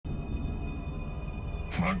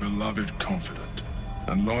my beloved confidant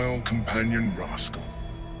and loyal companion Rascal.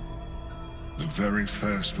 The very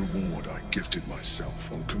first reward I gifted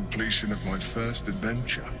myself on completion of my first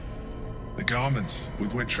adventure. The garments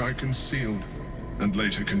with which I concealed and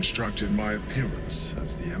later constructed my appearance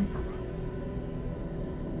as the Emperor.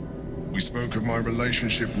 We spoke of my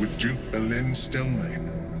relationship with Duke Berlin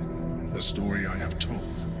Stillmane, a story I have told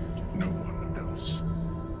no one else.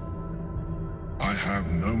 I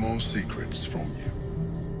have no more secrets from you.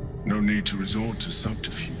 No need to resort to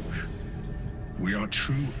subterfuge. We are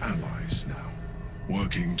true allies now,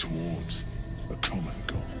 working towards a common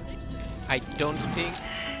goal. I don't think...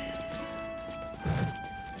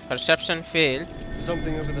 Perception failed.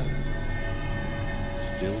 Something over there.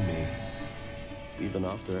 Still me. Even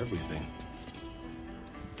after everything.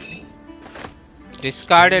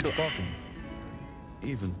 Discarded.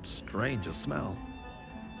 Even stranger smell.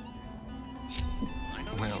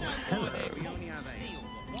 Well, hello.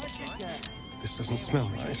 This doesn't smell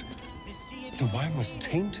right. The wine was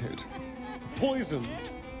tainted. Poisoned.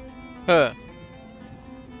 Huh.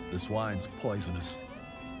 This wine's poisonous.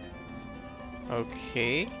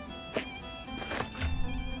 Okay.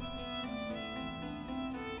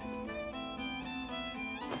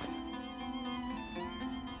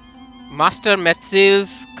 Master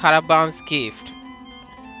Metzil's Caraban's gift.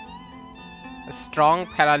 A strong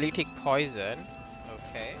paralytic poison.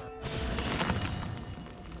 Okay.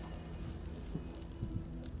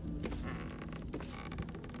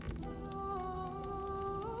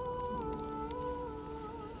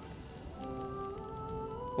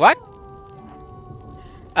 What?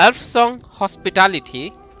 Elf Song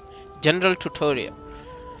Hospitality General Tutorial.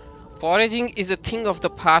 Foraging is a thing of the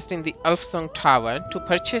past in the Elf Song Tavern. To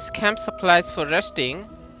purchase camp supplies for resting,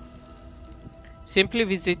 simply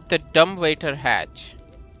visit the dumbwaiter hatch.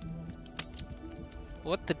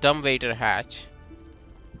 What the dumbwaiter hatch?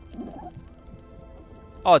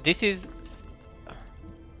 Oh, this is...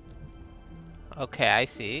 Okay, I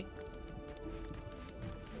see.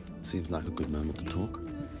 Seems like a good moment to talk.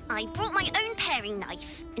 I brought my own paring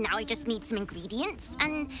knife. Now I just need some ingredients,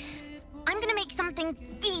 and I'm gonna make something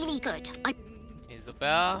really good.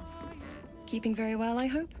 Isabel. Keeping very well, I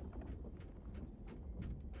hope?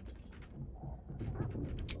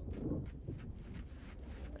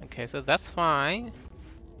 Okay, so that's fine.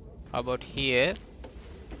 How about here?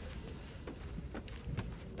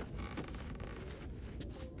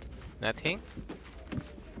 Nothing.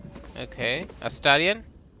 Okay, Astarion?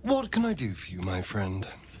 What can I do for you, my friend?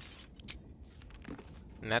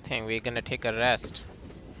 Nothing, we're gonna take a rest.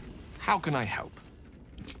 How can I help?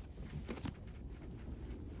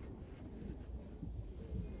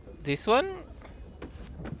 This one?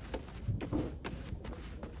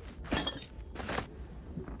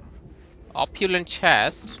 Opulent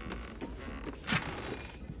chest.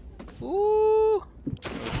 Ooh,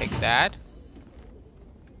 we'll take that.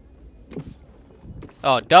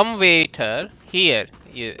 Oh, dumbwaiter. Here,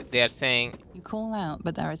 they are saying. You call out,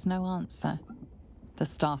 but there is no answer. The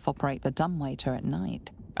staff operate the dumbwaiter at night.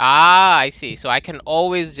 Ah, I see. So I can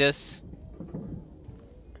always just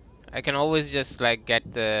like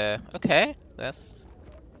get the. Okay, that's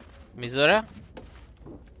Mizora.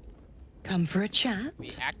 Come for a chat? We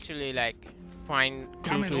actually like find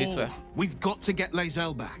Damn clue it to his all. way. We've got to get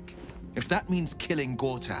Lae'zel back. If that means killing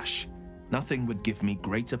Gortash, nothing would give me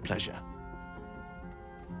greater pleasure.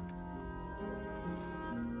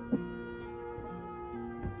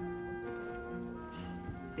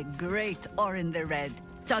 The great Orin the Red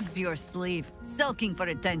tugs your sleeve, sulking for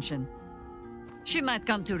attention. She might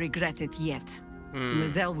come to regret it yet.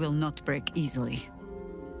 Lae'zel will not break easily.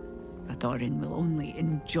 But Orin will only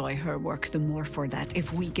enjoy her work the more for that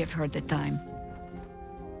if we give her the time.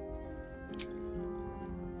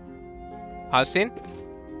 Halsin?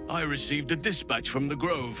 I received a dispatch from the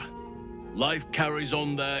Grove. Life carries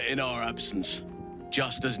on there in our absence,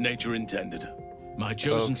 just as nature intended. My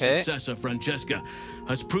chosen successor, Francesca,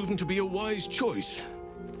 has proven to be a wise choice.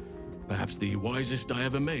 Perhaps the wisest I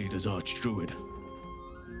ever made as Archdruid.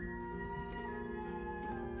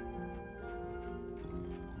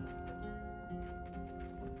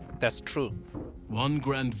 That's true. One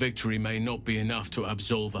grand victory may not be enough to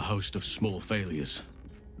absolve a host of small failures.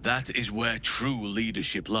 That is where true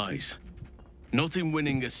leadership lies. Not in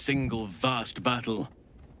winning a single vast battle,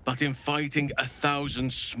 but in fighting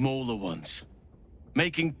 1,000 smaller ones.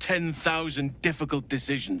 Making 10,000 difficult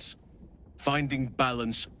decisions. Finding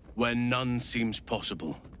balance where none seems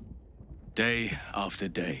possible. Day after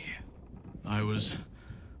day. I was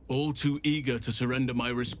all too eager to surrender my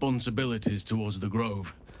responsibilities towards the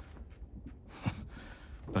Grove.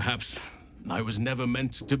 Perhaps I was never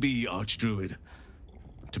meant to be Archdruid.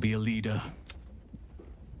 to be a leader.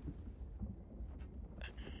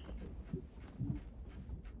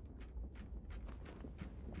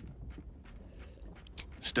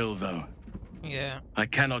 Still, though, Yeah. I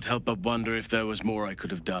cannot help but wonder if there was more I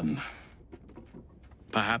could have done.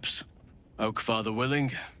 Perhaps, Oakfather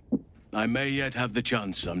willing, I may yet have the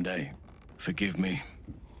chance someday. Forgive me.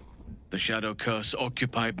 The Shadow Curse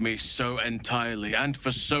occupied me so entirely and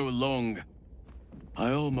for so long,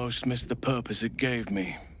 I almost missed the purpose it gave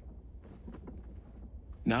me.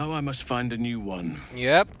 Now I must find a new one.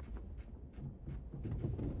 Yep.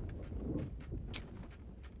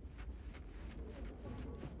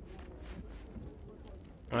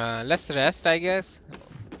 Let's rest, I guess.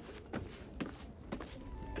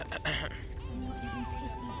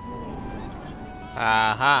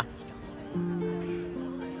 Aha.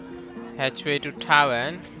 Hatchway to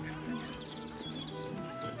tavern.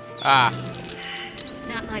 Ah.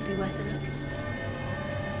 That might be worth a look.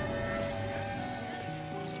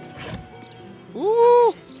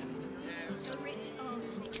 Woo!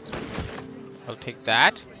 I'll take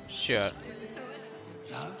that. Sure.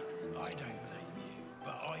 No, I don't believe you,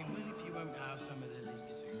 but I will if you won't have some of the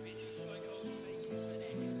leeks.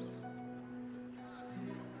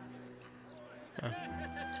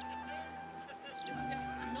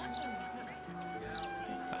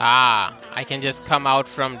 Ah, I can just come out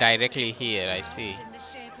from directly here, I see.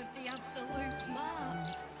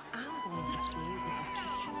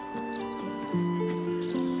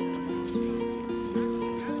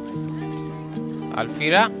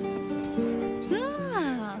 Alfira?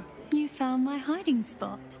 Ah, you found my hiding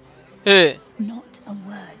spot. Hey. Not a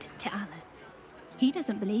word to Alan. He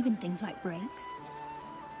doesn't believe in things like breaks.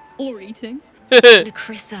 Or eating.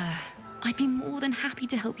 Lacrissa, I'd be more than happy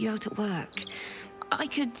to help you out at work. I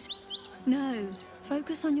could... No,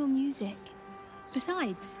 focus on your music.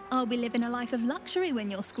 Besides, I'll be living a life of luxury when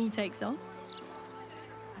your school takes off.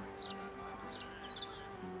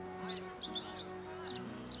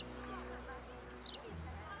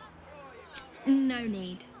 No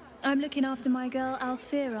need. I'm looking after my girl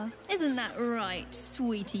Alfira. Isn't that right,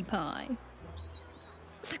 sweetie pie?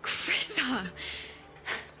 Lacrissa!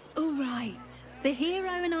 All right. The hero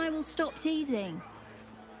and I will stop teasing.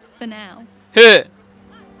 For now. Hey.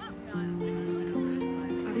 I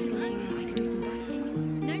was thinking I could do some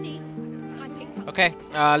busking. No need. I picked up. Okay,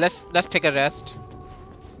 let's take a rest.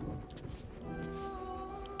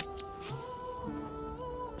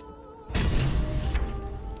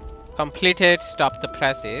 Completed. Stop the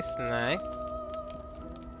presses. Nice.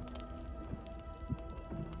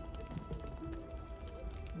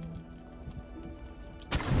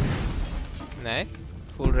 Nice.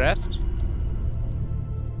 Full rest.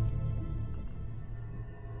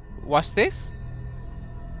 What's this?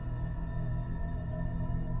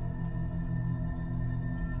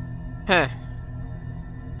 Huh.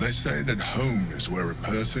 They say that home is where a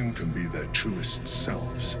person can be their truest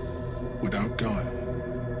selves, without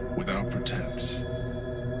guile, without pretense.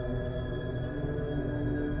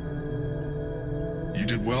 You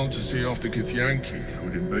did well to see off the Githyanki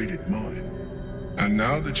who'd invaded mine. And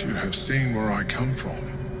now that you have seen where I come from,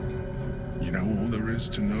 you know all there is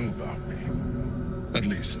to know about me. At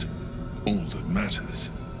least, all that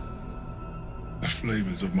matters. The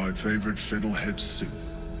flavors of my favorite fiddlehead soup,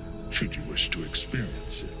 should you wish to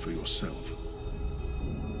experience it for yourself.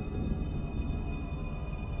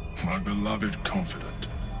 My beloved confidant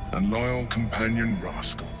and loyal companion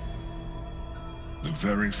Rascal. The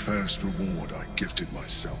very first reward I gifted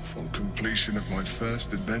myself on completion of my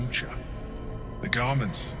first adventure. The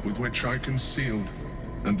garments with which I concealed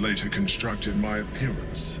and later constructed my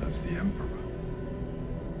appearance as the Emperor.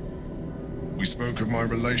 We spoke of my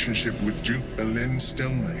relationship with Duke Berlin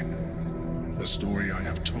Stelmane, a story I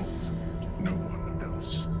have told no one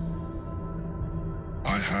else.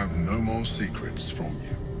 I have no more secrets from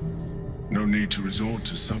you. No need to resort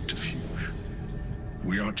to subterfuge.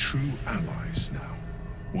 We are true allies now,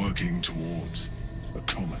 working towards a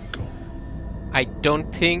common goal. I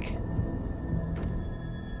don't think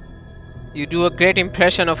you do a great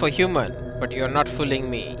impression of a human, but you're not fooling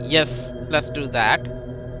me. Yes, let's do that.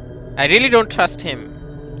 I really don't trust him.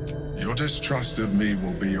 Your distrust of me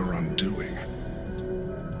will be your undoing.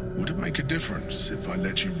 Would it make a difference if I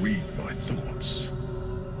let you read my thoughts?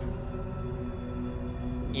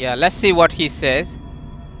 Yeah, let's see what he says.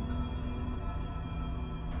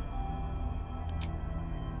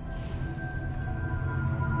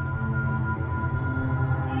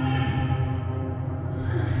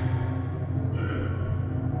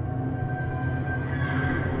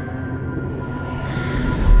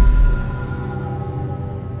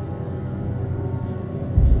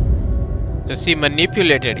 So she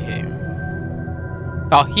manipulated him.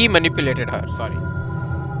 Oh, he manipulated her, sorry.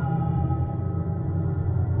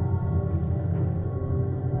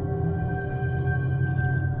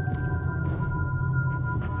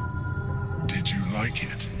 Did you like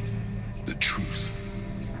it? The truth.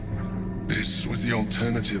 This was the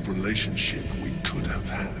alternative relationship we could have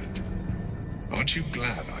had. Aren't you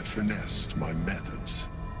glad I finessed my methods?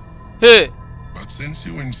 Hey! But since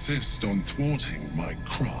you insist on thwarting my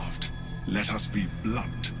craft, let us be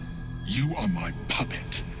blunt. You are my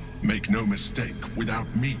puppet. Make no mistake, without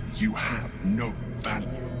me, you have no value.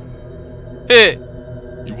 Hey!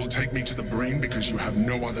 You will take me to the brain because you have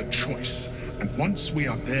no other choice. And once we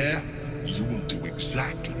are there, you will do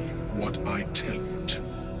exactly what I tell you to.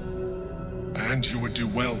 And you would do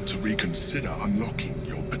well to reconsider unlocking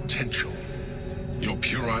your potential. Your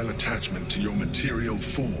puerile attachment to your material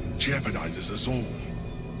form jeopardizes us all.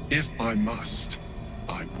 If I must,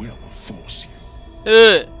 I will force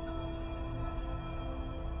you.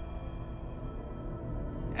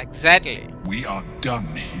 Exactly. We are done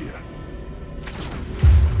here.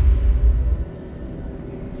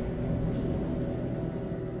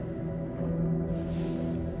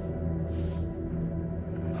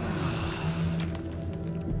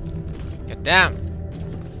 God damn.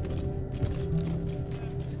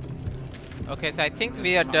 Okay, so I think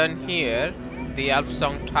we are done here. The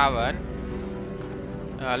Elfsong Tavern.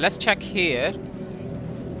 Let's check here.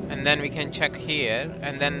 And then we can check here.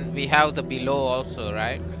 And then we have the below also,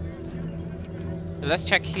 right? So let's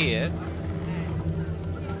check here.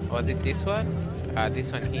 Was it this one?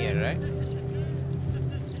 This one here, right?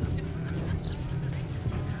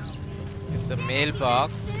 It's a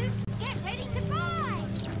mailbox.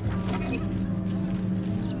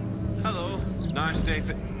 Hello. Nice day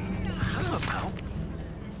for... Hello, pal.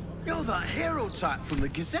 You're that hero type from the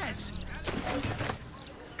Gazette.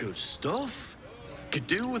 Good stuff. Could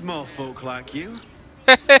do with more folk like you.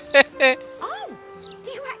 Oh, do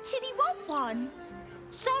you actually want one?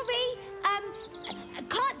 Sorry,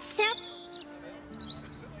 can't sell.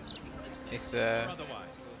 It's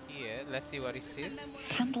here. Let's see what it says.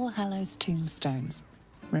 Candulhallow's tombstones,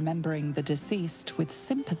 remembering the deceased with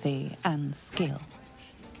sympathy and skill.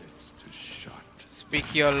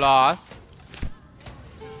 Speak your loss.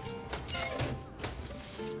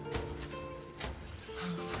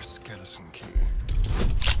 For skeleton key.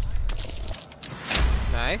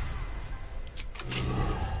 Nice.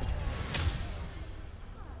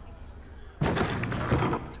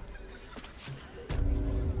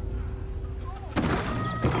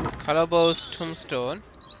 Candulhallow's tombstone.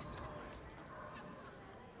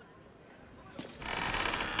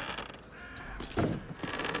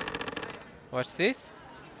 What's this?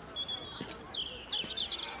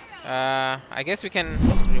 I guess we can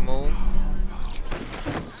remove.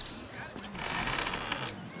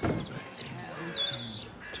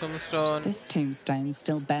 Tombstone. This tombstone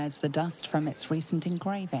still bears the dust from its recent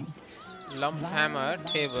engraving. Lump hammer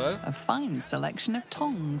table. A fine selection of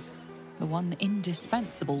tongs. The one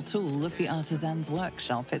indispensable tool of the artisan's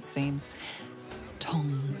workshop, it seems.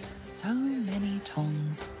 Tongs. So many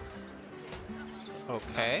tongs.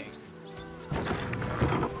 Okay.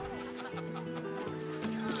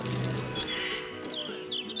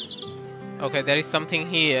 Okay, there is something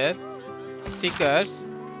here. Seekers.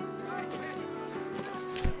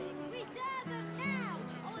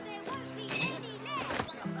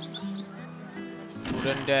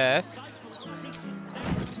 Wooden desk.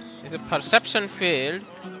 It's a perception field.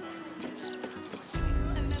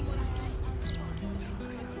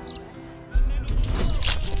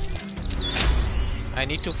 I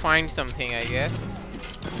need to find something, I guess.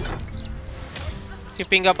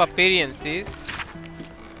 Keeping up appearances.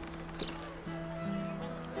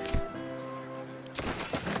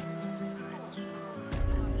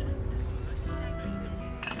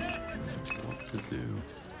 What to do?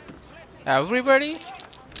 Everybody?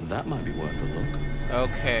 That might be worth a look.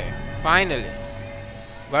 Okay, finally.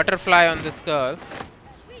 Butterfly on the skull.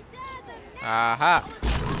 Aha.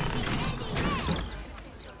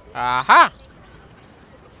 Aha.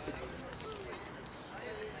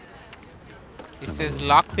 It says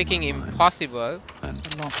lockpicking impossible.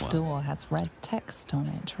 The locked door has red text on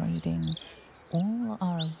it reading, "All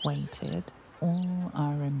are awaited, all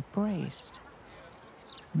are embraced.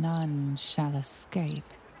 None shall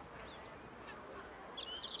escape."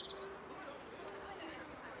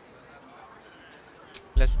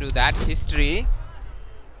 Let's do that. History.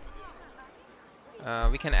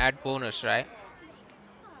 We can add bonus, right?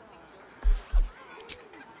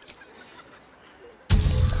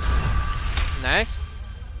 Nice.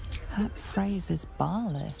 That phrase is bar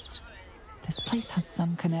list. This place has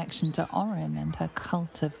some connection to Orin and her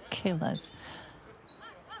cult of killers.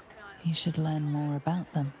 You should learn more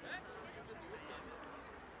about them.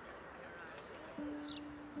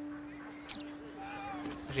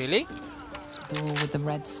 Really? The door with the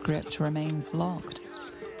red script remains locked.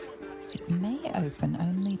 It may open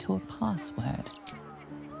only to a password.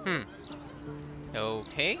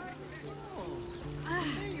 Okay.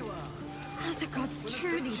 Oh, the gods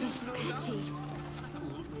truly this petty.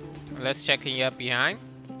 Let's check here behind.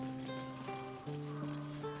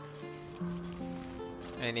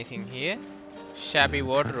 Anything here? Shabby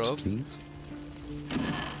wardrobe.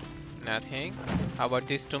 Nothing. How about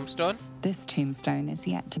this tombstone? This tombstone is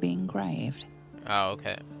yet to be engraved. Oh,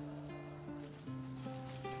 okay.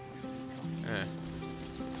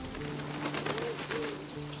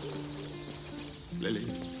 Lily.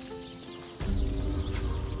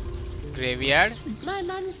 Graveyard? My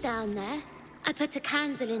mum's down there. I put a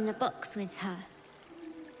candle in the box with her.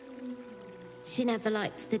 She never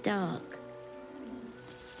liked the dark.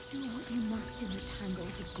 Do what you must in the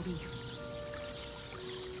tangles of grief.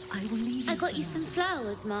 I will leave you. I got you some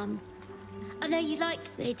flowers, Mum. I know you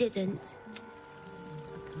liked they didn't.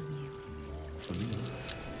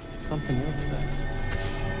 Something over there.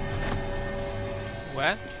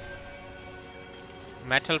 What?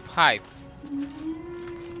 Metal pipe.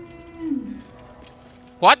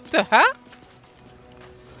 What the hell?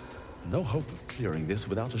 No hope of clearing this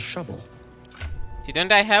without a shovel.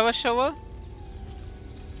 Didn't I have a shovel?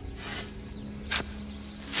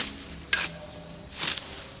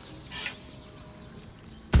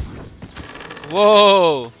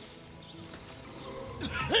 Whoa!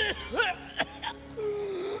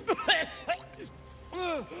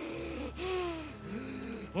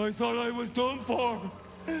 I thought I was done for.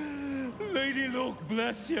 Lady Luck,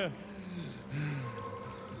 bless you.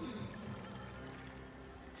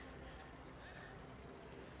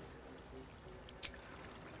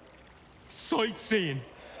 Sightseeing.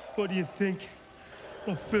 What do you think?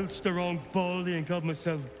 I filched around Baldy and got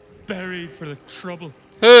myself buried for the trouble.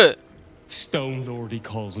 Stone Lord, he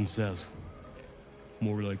calls himself.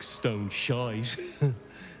 More like stone shite.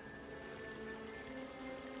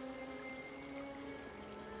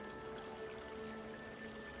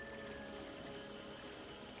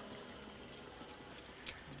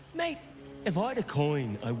 Mate, if I had a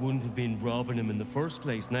coin, I wouldn't have been robbing him in the first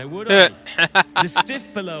place, now would I? The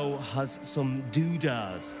stiff below has some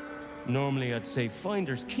doodads. Normally I'd say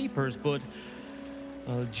finders keepers, but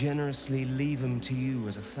I'll generously leave him to you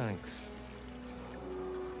as a thanks.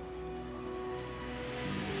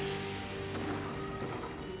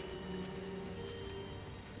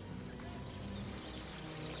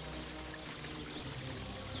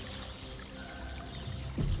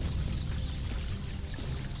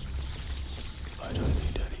 I don't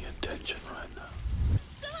need any attention right now.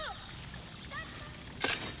 Stop!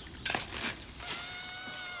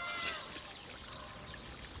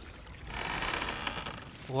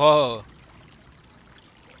 Whoa.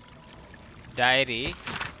 Diary.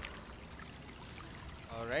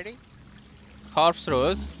 Alrighty. Corpse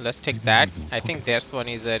rose. Let's take that. I think this one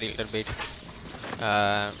is a little bit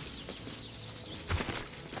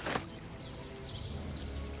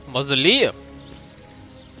mausoleum.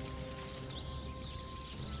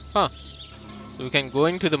 Huh. So we can go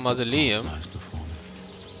into the mausoleum.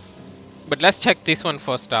 But let's check this one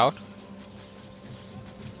first out.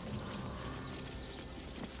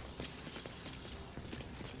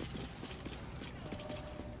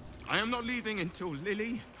 I am not leaving until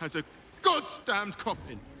Lily has a goddamned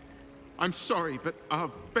coffin. I'm sorry, but our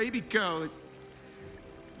baby girl...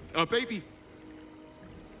 Our baby...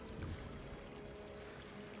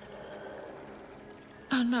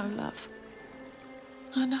 Oh no, love.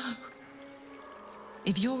 I know.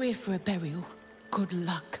 If you're here for a burial, good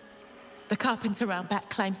luck. The carpenter around back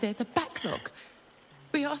claims there's a backlog.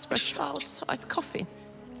 We asked for a child-sized coffin,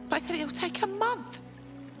 but I said it'll take a month.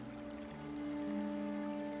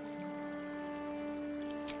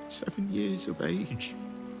 7 years of age.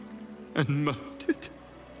 And murdered.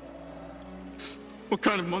 What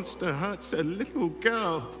kind of monster hurts a little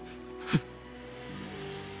girl?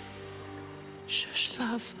 Shush,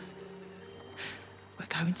 love. We're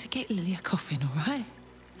going to get Lily a coffin, all right?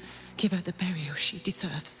 Give her the burial she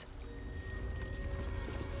deserves.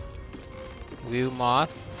 View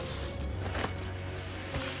moth.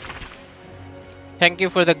 Thank you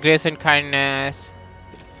for the grace and kindness.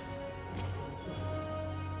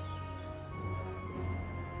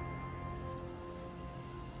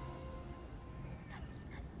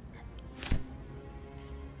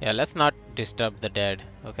 Yeah, let's not disturb the dead,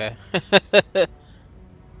 okay?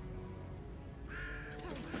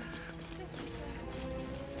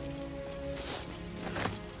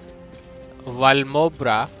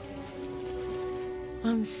 Valmobra.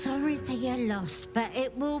 I'm sorry for your loss, but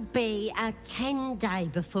it will be a 10-day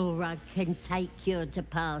before I can take your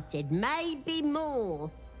departed. Maybe more.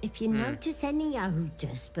 If you notice any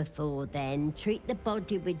odours before then, treat the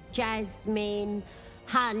body with jasmine,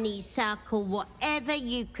 honeysuckle, whatever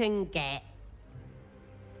you can get.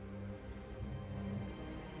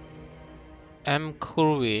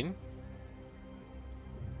 Kerwin.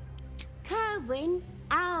 Kerwin?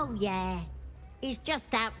 Oh, yeah. He's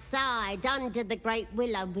just outside, under the great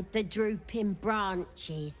willow with the drooping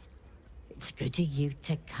branches. It's good of you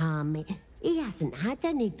to come. He hasn't had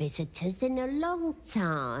any visitors in a long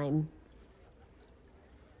time.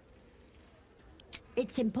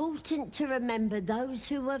 It's important to remember those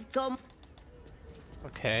who have gone.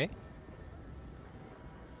 Okay.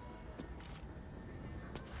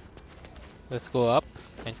 Let's go up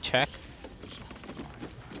and check.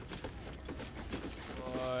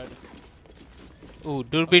 Ooh,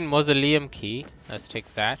 Durbin Mausoleum key. Let's take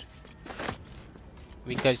that.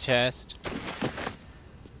 Wicker chest.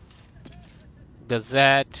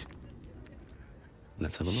 Gazette.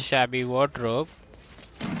 Let's have a look. Shabby wardrobe.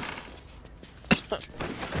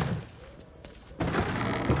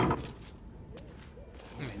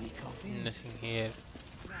 Nothing here.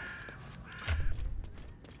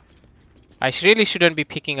 I really shouldn't be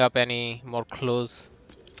picking up any more clothes.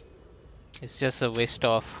 It's just a waste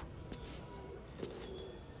of.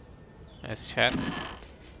 Let's check.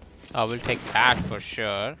 I will take that for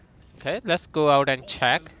sure. Okay, let's go out and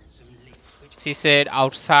check. She said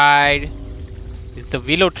outside is the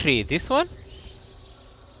willow tree. This one?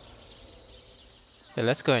 Okay,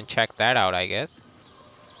 let's go and check that out, I guess.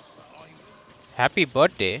 Happy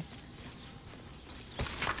birthday.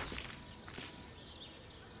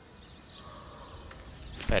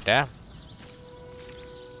 But damn.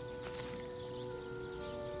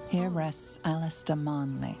 Here rests Alistair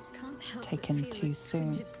Marnley, taken too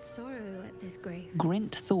soon.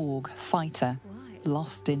 Grint Thorg, fighter,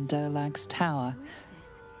 lost in Durlag's tower.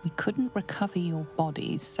 We couldn't recover your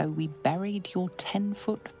bodies, so we buried your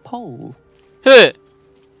 10-foot pole.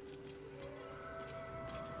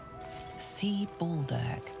 See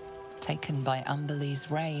Baldur, taken by Umberlee's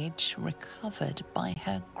rage, recovered by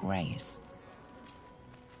her grace.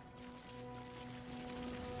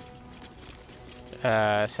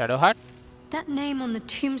 Shadowheart? That name on the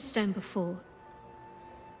tombstone before.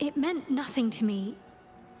 It meant nothing to me,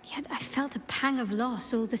 yet I felt a pang of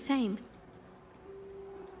loss all the same.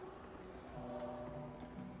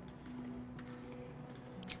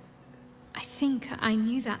 I think I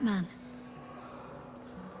knew that man.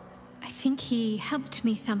 I think he helped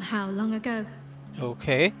me somehow long ago.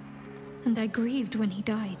 Okay. And I grieved when he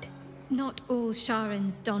died. Not all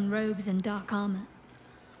Sharans don robes and dark armor.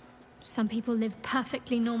 Some people live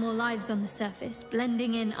perfectly normal lives on the surface,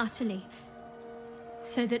 blending in utterly,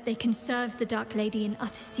 so that they can serve the Dark Lady in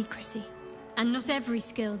utter secrecy. And not every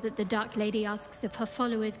skill that the Dark Lady asks of her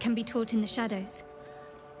followers can be taught in the shadows.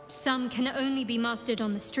 Some can only be mastered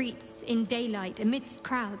on the streets, in daylight, amidst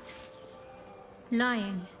crowds.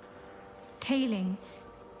 Lying, tailing,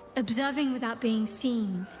 observing without being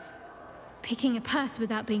seen, picking a purse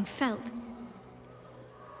without being felt.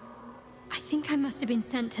 I think I must have been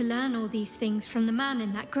sent to learn all these things from the man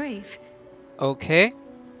in that grave. Okay.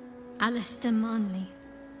 Alistair Marnley.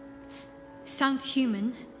 Sounds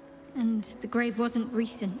human, and the grave wasn't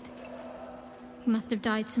recent. He must have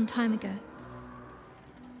died some time ago.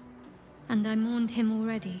 And I mourned him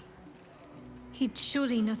already. He'd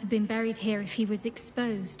surely not have been buried here if he was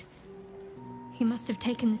exposed. He must have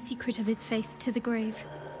taken the secret of his faith to the grave,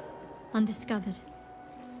 undiscovered.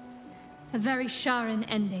 A very Sharan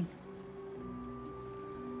ending.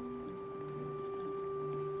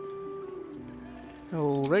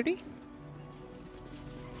 Already?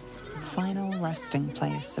 Final resting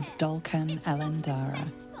place of Dolcan Elendara,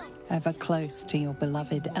 ever close to your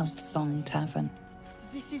beloved Elfsong Tavern.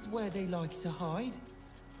 This is where they like to hide.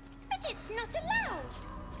 But it's not allowed.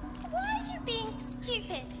 Why are you being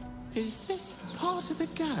stupid? Is this part of the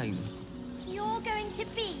game? You're going to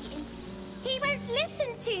be. He won't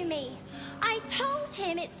listen to me. I told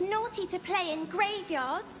him it's naughty to play in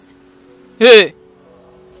graveyards. Hey.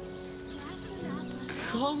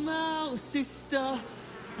 Come out, sister.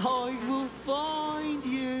 I will find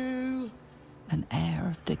you. An air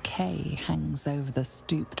of decay hangs over the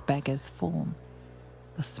stooped beggar's form.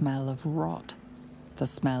 The smell of rot, the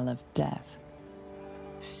smell of death.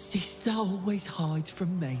 Sister always hides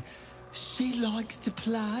from me. She likes to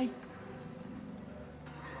play.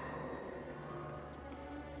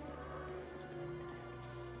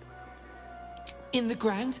 In the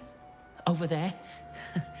ground, over there.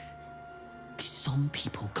 Some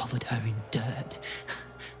people covered her in dirt,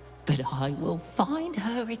 but I will find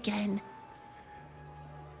her again.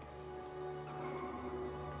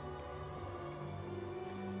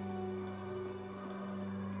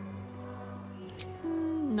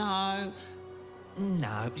 No,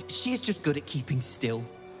 she is just good at keeping still.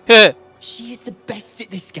 She is the best at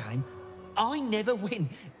this game. I never win,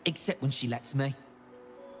 except when she lets me.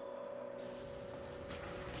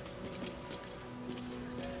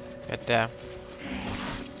 Get down.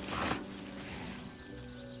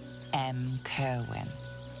 M. Kerwin.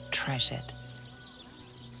 Treasured.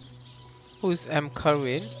 Who's M.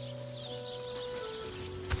 Kerwin?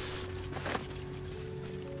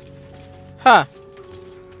 Huh.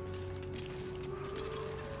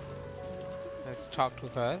 Let's talk to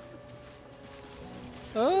her.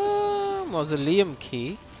 Oh, mausoleum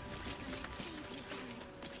key.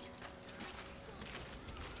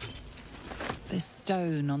 This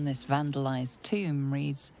stone on this vandalized tomb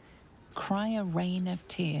reads, "Cry a rain of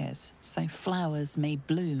tears, so flowers may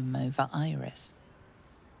bloom over Iris."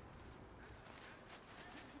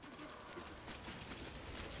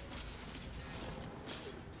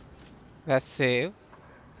 Let's save.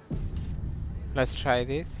 Let's try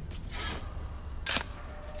this.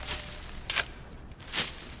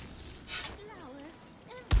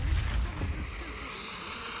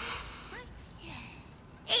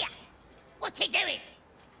 Here! What's he doing?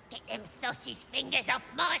 Get them sausage fingers off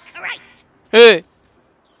my crate! Hey!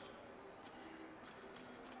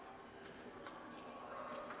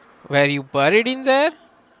 Were you buried in there?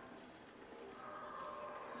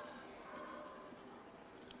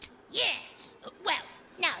 Yeah, well,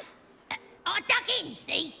 no. I dug in,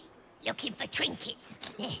 see? Looking for trinkets.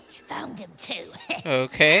 Found them too.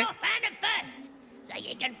 Okay. I found them first, so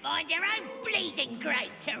you can find your own bleeding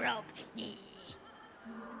grave to rob.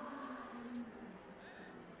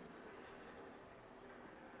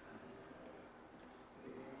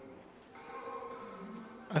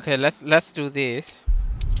 Okay, let's do this.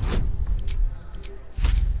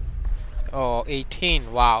 Oh, 18.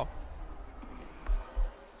 Wow.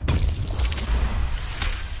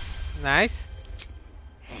 Nice.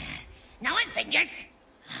 No one fingers,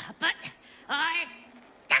 but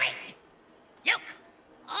damn it! Look,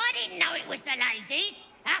 I didn't know it was the ladies.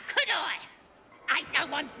 How could I? Ain't no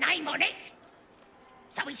one's name on it.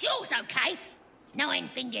 So it's yours, okay? Nine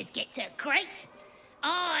Fingers gets her crate.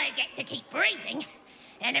 I get to keep breathing,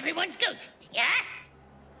 and everyone's good. Yeah?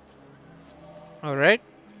 All right.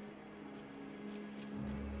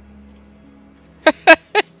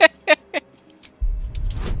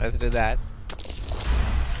 Let's do that.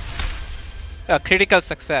 Oh, critical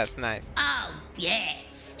success. Nice. Oh, yeah.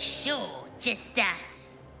 Sure. Just,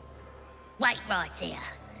 wait right here.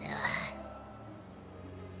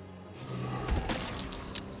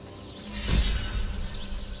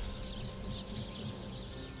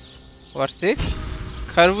 What's this?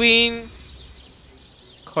 Kerwin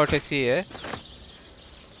courtesy, eh?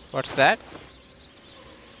 What's that?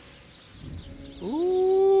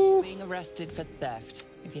 Ooh. Being arrested for theft.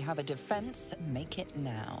 If you have a defense, make it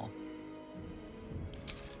now.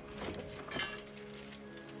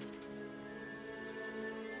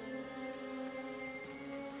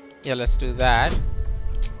 Yeah, let's do that.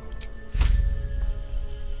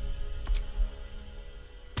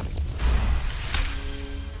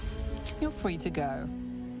 You're free to go.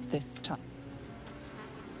 This time.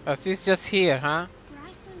 Oh, she's just here, huh?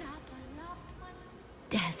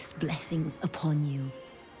 Death's blessings upon you.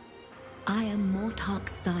 I am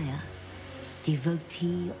Mortark's sire,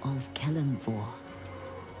 devotee of Kelemvor.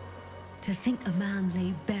 To think a man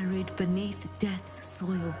lay buried beneath death's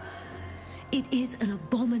soil, it is an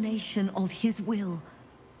abomination of his will.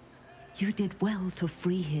 You did well to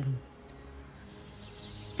free him.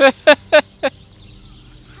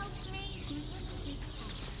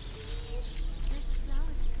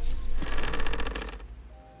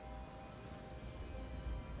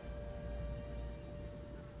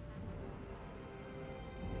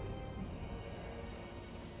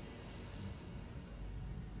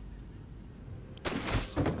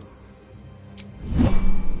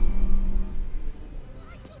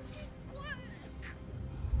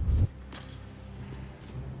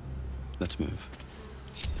 Let's move.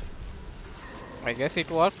 I guess it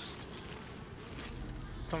works.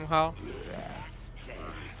 Somehow.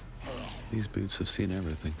 These boots have seen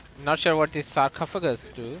everything. Not sure what these sarcophagus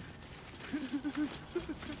do.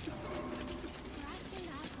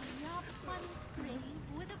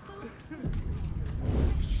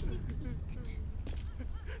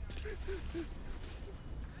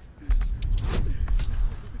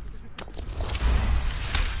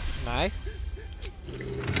 Nice.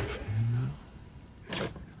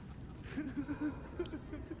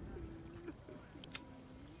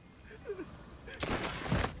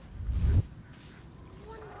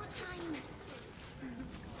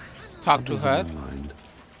 talk to her.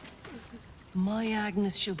 My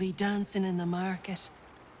Agnes shall be dancing in the market.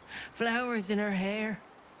 Flowers in her hair.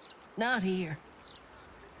 Not here.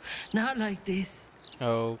 Not like this.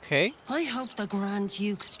 Okay. I hope the Grand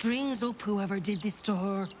Duke strings up whoever did this to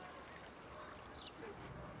her.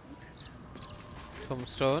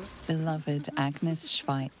 Tombstone. Beloved Agnes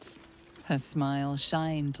Schweitz. Her smile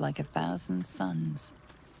shined like 1,000 suns.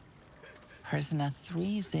 Prisoner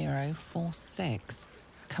 3046,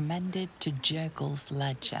 commended to Jurgel's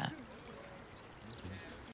ledger.